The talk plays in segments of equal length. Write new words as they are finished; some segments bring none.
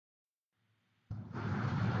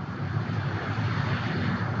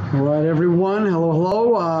All right, everyone. Hello,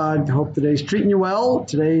 hello. Hope today's treating you well.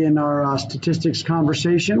 Today in our statistics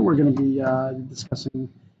conversation, we're going to be discussing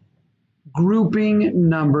grouping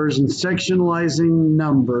numbers and sectionalizing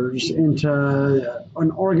numbers into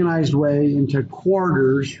an organized way into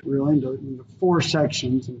quarters, really into 4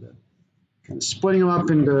 sections, and kind of splitting them up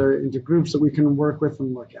into groups that we can work with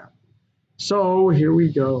and look at. So here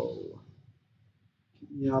we go.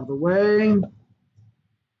 Get me out of the way.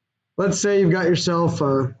 Let's say you've got yourself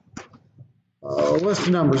a list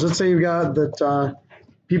of numbers. Let's say you've got that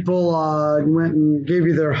people went and gave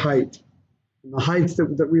you their height. And the heights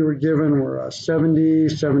that we were given were 70,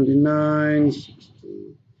 79,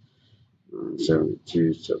 60,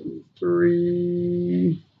 72,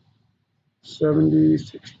 73, 70,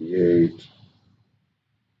 68,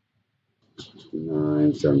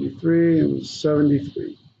 69, 73, and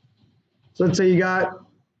 73. So let's say you got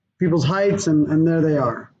people's heights, and there they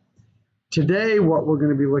are. Today, what we're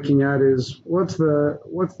going to be looking at is what's the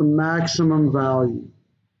maximum value,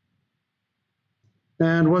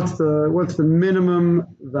 and what's the minimum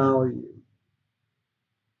value.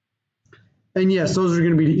 And yes, those are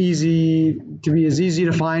going to be as easy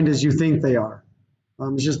to find as you think they are.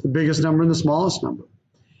 It's just the biggest number and the smallest number.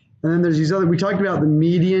 And then there's these other. We talked about the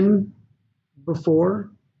median before.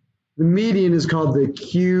 The median is called the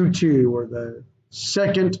Q2, or the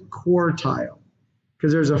second quartile.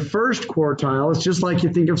 Because there's a first quartile. It's just like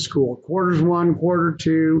you think of school. Quarters 1, quarter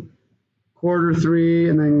 2, quarter 3,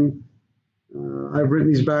 and then I've written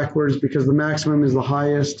these backwards because the maximum is the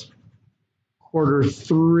highest. Quarter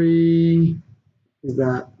 3 is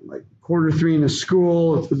that, like quarter 3 in a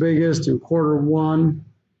school, it's the biggest, and quarter 1,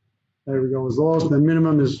 there we go, is the lowest. The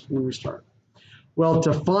minimum is when we start. Well,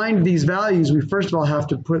 to find these values, we first of all have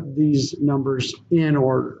to put these numbers in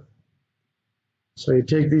order. So you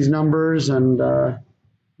take these numbers, and the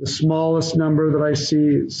smallest number that I see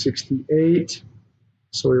is 68.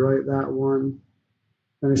 So we write that one.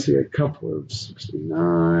 Then I see a couple of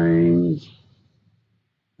 69s.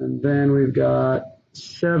 And then we've got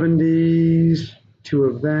 70s, 2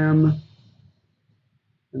 of them.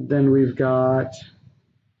 And then we've got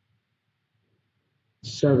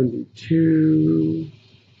 72.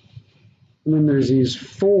 And then there's these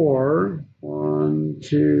 4. 1,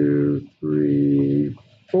 2, 3,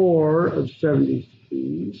 4 of 73s.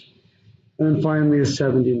 And then finally a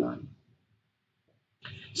 79.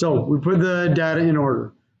 So we put the data in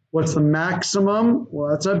order. What's the maximum? Well,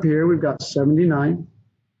 that's up here. We've got 79.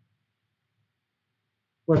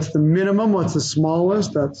 What's the minimum? What's the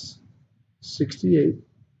smallest? That's 68.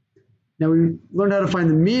 Now we learned how to find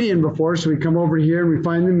the median before, so we come over here and we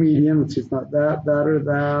find the median. Let's see, it's not that, that, or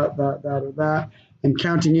that, that, that, or that. And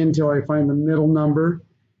counting in until I find the middle number.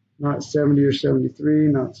 Not 70 or 73,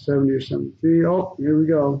 not 70 or 73. Oh, here we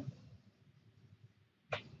go.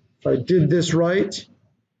 If I did this right,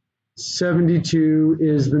 72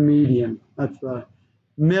 is the median. That's the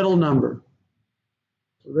middle number.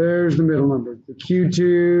 So there's the middle number. The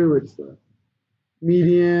Q2, it's the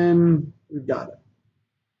median. We've got it.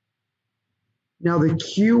 Now the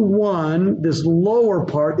Q1, this lower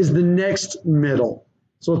part, is the next middle.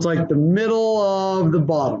 So it's like the middle of the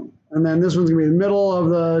bottom. And then this one's going to be the middle of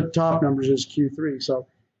the top numbers is Q3. So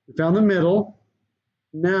we found the middle.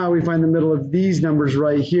 Now we find the middle of these numbers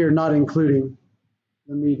right here, not including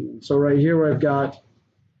the median. So right here where I've got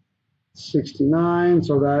 69,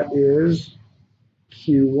 so that is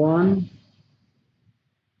Q1.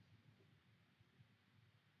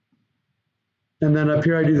 And then up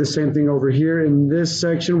here I do the same thing over here. In this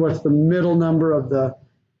section, what's the middle number of the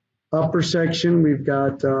upper section? We've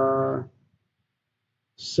got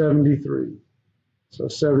 73. So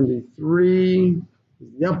 73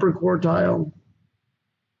 is the upper quartile.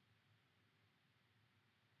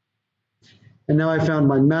 And now I found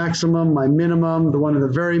my maximum, my minimum, the one in the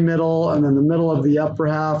very middle, and then the middle of the upper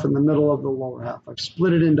half and the middle of the lower half. I've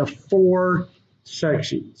split it into 4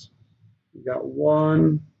 sections. We've got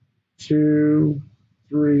 1, 2,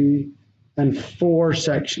 3, and 4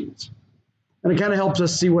 sections. And it kind of helps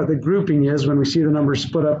us see what the grouping is when we see the numbers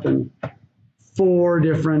split up in 4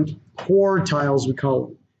 different quartiles, we call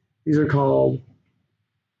them. These are called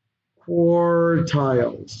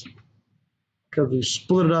quartiles because we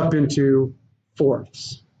split it up into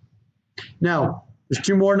fourths. Now, there's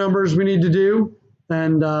 2 more numbers we need to do.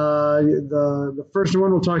 And the first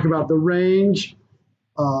one, we'll talk about the range.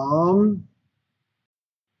 To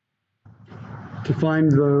find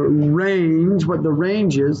the range, what the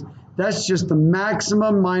range is, that's just the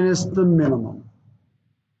maximum minus the minimum.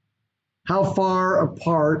 How far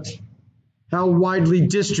apart, how widely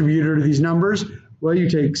distributed are these numbers? Well, you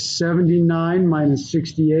take 79 minus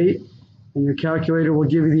 68, and your calculator will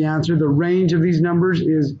give you the answer. The range of these numbers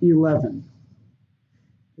is 11.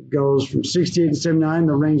 It goes from 68 to 79.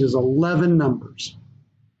 The range is 11 numbers.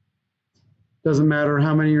 Doesn't matter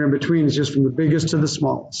how many are in between. It's just from the biggest to the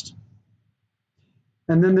smallest.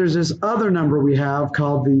 And then there's this other number we have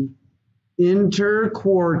called the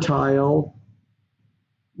interquartile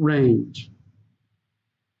range.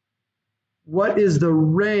 What is the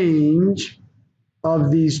range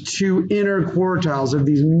of these two inner quartiles, of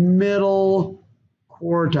these middle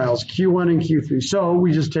quartiles, Q1 and Q3? So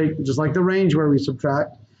we just take, just like the range where we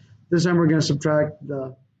subtract, this time we're going to subtract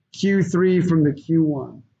the Q3 from the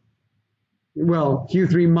Q1. Well,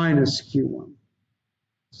 Q3 minus Q1.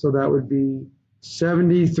 So that would be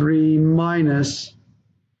 73 minus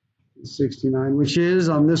 69, which is,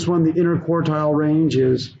 on this one, the interquartile range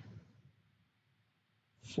is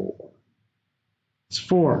 4. It's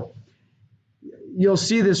 4. You'll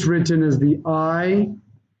see this written as the IQR,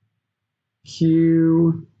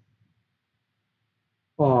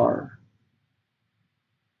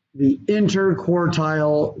 the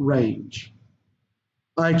interquartile range,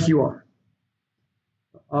 IQR.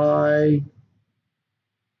 IQR.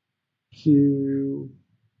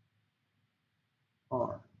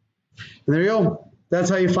 And there you go. That's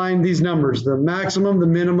how you find these numbers: the maximum, the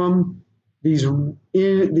minimum, these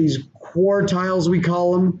quartiles we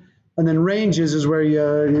call them, and then ranges is where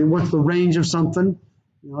you what's the range of something?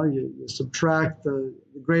 You know, you subtract the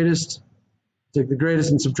greatest, take the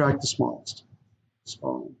greatest and subtract the smallest.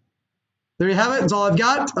 So there you have it. That's all I've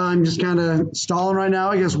got. I'm just kind of stalling right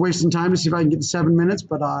now. I guess wasting time to see if I can get to 7 minutes,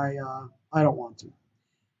 but I don't want to.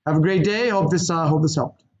 Have a great day. Hope this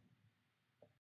helped.